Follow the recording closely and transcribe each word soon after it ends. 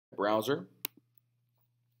browser.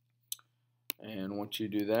 And once you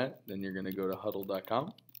do that, then you're going to go to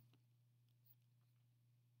hudl.com.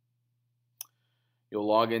 You'll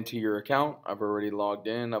log into your account. I've already logged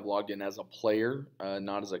in. I've logged in as a player,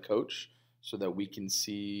 not as a coach, so that we can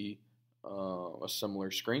see a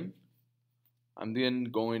similar screen. I'm then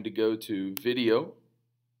going to go to video.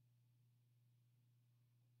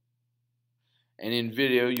 And in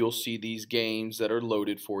video, you'll see these games that are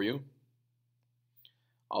loaded for you.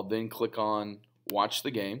 I'll then click on watch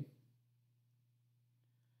the game.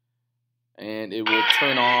 And it will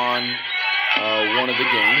turn on one of the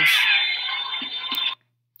games.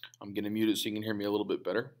 I'm going to mute it so you can hear me a little bit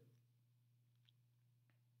better.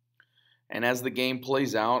 And as the game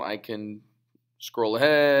plays out, I can scroll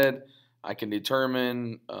ahead. I can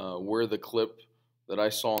determine where the clip that I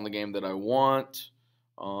saw in the game that I want.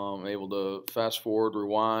 I'm able to fast forward,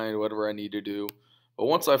 rewind, whatever I need to do. But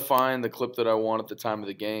once I find the clip that I want at the time of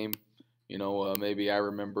the game, you know, maybe I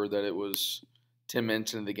remember that it was 10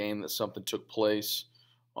 minutes into the game that something took place,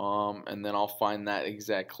 and then I'll find that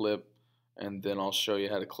exact clip, and then I'll show you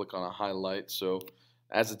how to click on a highlight. So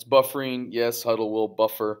as it's buffering, yes, Hudl will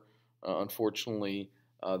buffer. Unfortunately,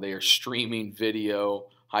 they are streaming video,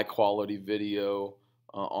 high quality video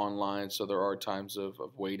online, so there are times of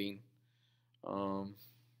waiting. While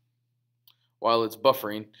it's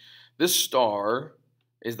buffering, this star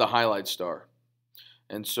is the highlight star.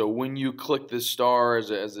 And so when you click this star,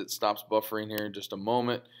 as it stops buffering here in just a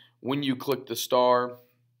moment, when you click the star,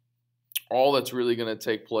 all that's really going to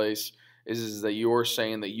take place is that you're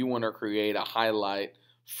saying that you want to create a highlight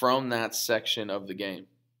from that section of the game.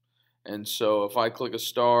 And so if I click a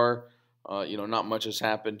star, you know, not much has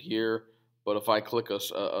happened here, but if I click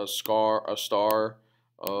a star,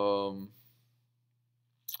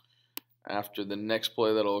 after the next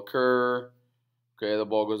play that'll occur, okay, the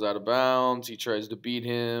ball goes out of bounds. He tries to beat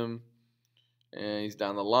him, and he's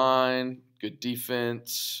down the line. Good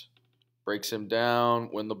defense. Breaks him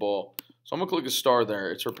down. Win the ball. So I'm going to click a star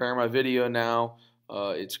there. It's preparing my video now.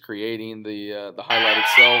 It's creating the highlight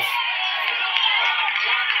itself.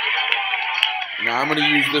 Now I'm going to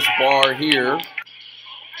use this bar here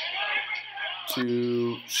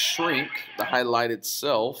to shrink the highlight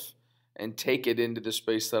itself and take it into the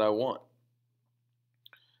space that I want.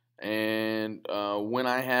 And when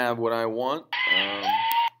I have what I want,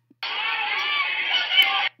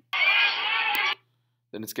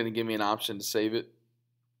 then it's going to give me an option to save it.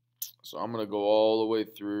 So I'm going to go all the way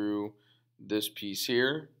through this piece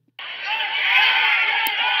here.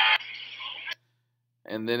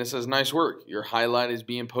 And then it says, nice work. Your highlight is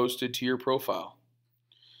being posted to your profile.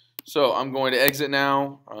 So I'm going to exit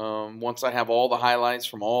now. Once I have all the highlights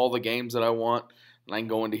from all the games that I want, and I can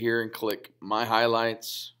go into here and click My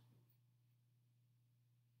Highlights.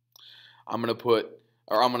 I'm going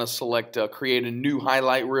to select create a new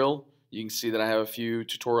highlight reel. You can see that I have a few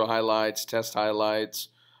tutorial highlights, test highlights.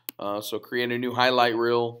 So create a new highlight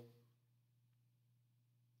reel.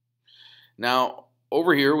 Now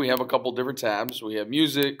over here we have a couple different tabs. We have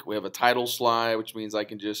music, we have a title slide, which means I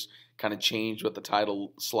can just kind of change what the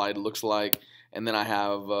title slide looks like, and then I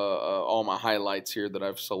have all my highlights here that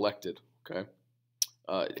I've selected, okay,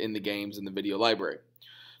 in the games in the video library.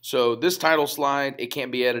 So this title slide, it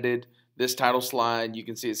can't be edited. This title slide, you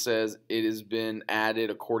can see it says it has been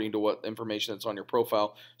added according to what information that's on your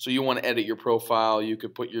profile. So you want to edit your profile, you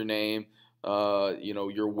could put your name, you know,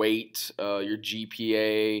 your weight, your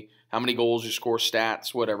GPA, how many goals you score,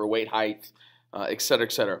 stats, whatever, weight, height, etc.,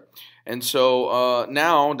 etc. And so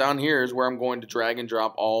now down here is where I'm going to drag and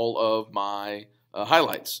drop all of my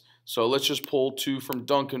highlights. So let's just pull two from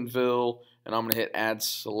Duncanville, and I'm going to hit Add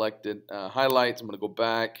Selected Highlights. I'm going to go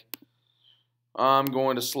back. I'm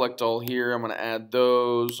going to select all here. I'm going to add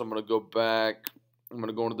those. I'm going to go back. I'm going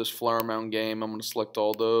to go into this Flower Mound game. I'm going to select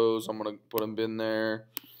all those. I'm going to put them in there.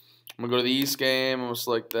 I'm going to go to the East game. I'm going to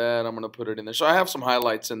select that. I'm going to put it in there. So I have some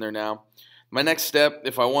highlights in there now. My next step,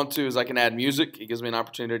 if I want to, is I can add music. It gives me an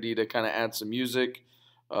opportunity to kind of add some music.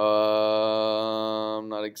 I'm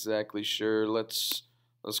not exactly sure. Let's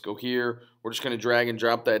go here. We're just going to drag and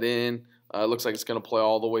drop that in. It looks like it's going to play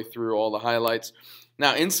all the way through all the highlights.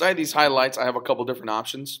 Now, inside these highlights, I have a couple different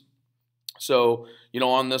options. So, you know,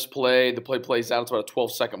 on this play, the play plays out. It's about a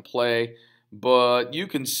 12-second play. But you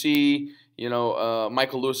can see, you know,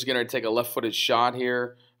 Michael Lewis is going to take a left-footed shot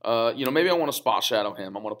here. You know, maybe I want to spot shadow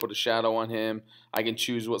him. I want to put a shadow on him. I can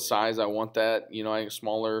choose what size I want that. You know, I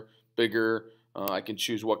smaller, bigger. I can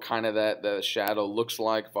choose what kind of that shadow looks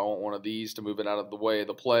like. If I want one of these to move it out of the way of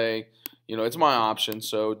the play, you know, it's my option.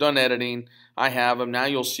 So done editing. I have him. Now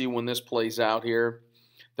you'll see when this plays out here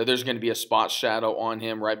that there's going to be a spot shadow on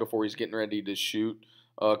him right before he's getting ready to shoot.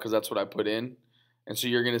 because that's what I put in. And so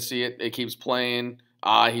you're going to see it. It keeps playing.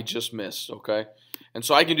 He just missed, okay? And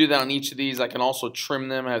so I can do that on each of these. I can also trim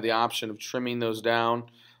them. I have the option of trimming those down.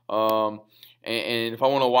 And if I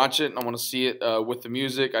want to watch it and I want to see it with the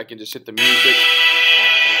music, I can just hit the music.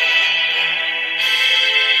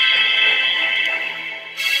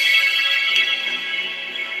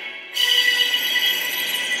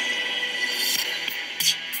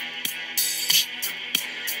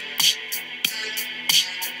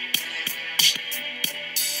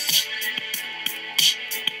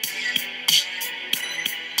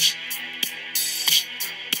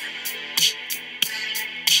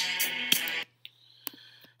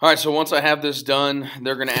 All right, so once I have this done,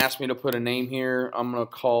 they're going to ask me to put a name here. I'm going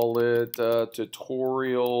to call it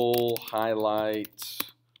tutorial highlight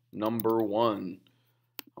number 1.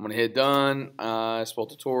 I'm going to hit done. I spelled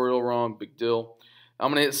tutorial wrong, big deal.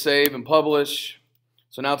 I'm going to hit save and publish.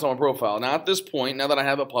 So now it's on my profile. Now at this point, now that I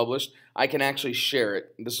have it published, I can actually share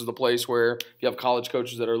it. This is the place where if you have college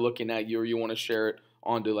coaches that are looking at you or you want to share it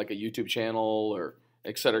onto like a YouTube channel or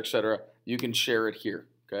et cetera, you can share it here,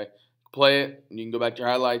 okay? Play it, and you can go back to your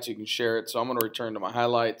highlights, you can share it. So I'm going to return to my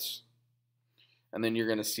highlights, and then you're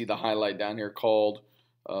going to see the highlight down here called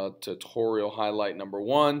tutorial highlight number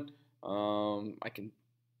 1. I can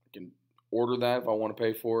order that if I want to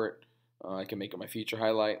pay for it. I can make it my feature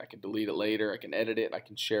highlight. I can delete it later. I can edit it. I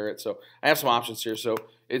can share it. So I have some options here. So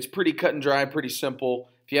it's pretty cut and dry, pretty simple.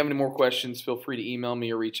 If you have any more questions, feel free to email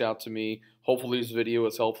me or reach out to me. Hopefully this video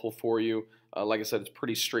is helpful for you. Like I said, it's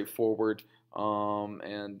pretty straightforward.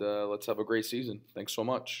 Let's have a great season. Thanks so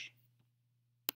much.